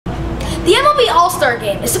The MLB All-Star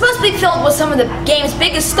Game is supposed to be filled with some of the game's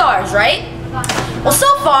biggest stars, right? Well, so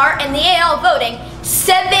far in the AL voting,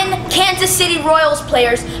 7 Kansas City Royals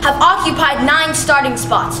players have occupied 9 starting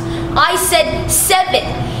spots. I said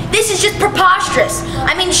 7. This is just preposterous.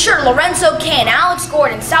 I mean, sure, Lorenzo Cain, Alex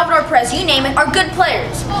Gordon, Salvador Perez, you name it, are good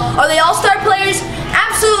players. Are they all-star players?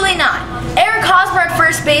 Absolutely not. Eric Hosmer at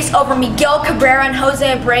first base over Miguel Cabrera and Jose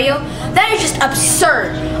Abreu? That is just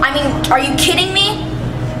absurd. I mean, are you kidding me?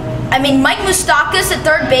 I mean, Mike Moustakas at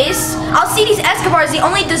third base? Alcides Escobar is the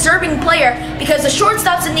only deserving player because the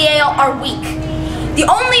shortstops in the AL are weak. The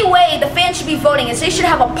only way the fans should be voting is they should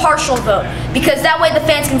have a partial vote, because that way the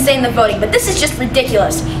fans can say in the voting. But this is just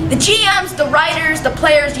ridiculous. The GMs, the writers, the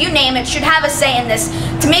players, you name it, should have a say in this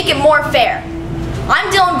to make it more fair. I'm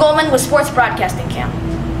Dylan Goldman with Sports Broadcasting Camp.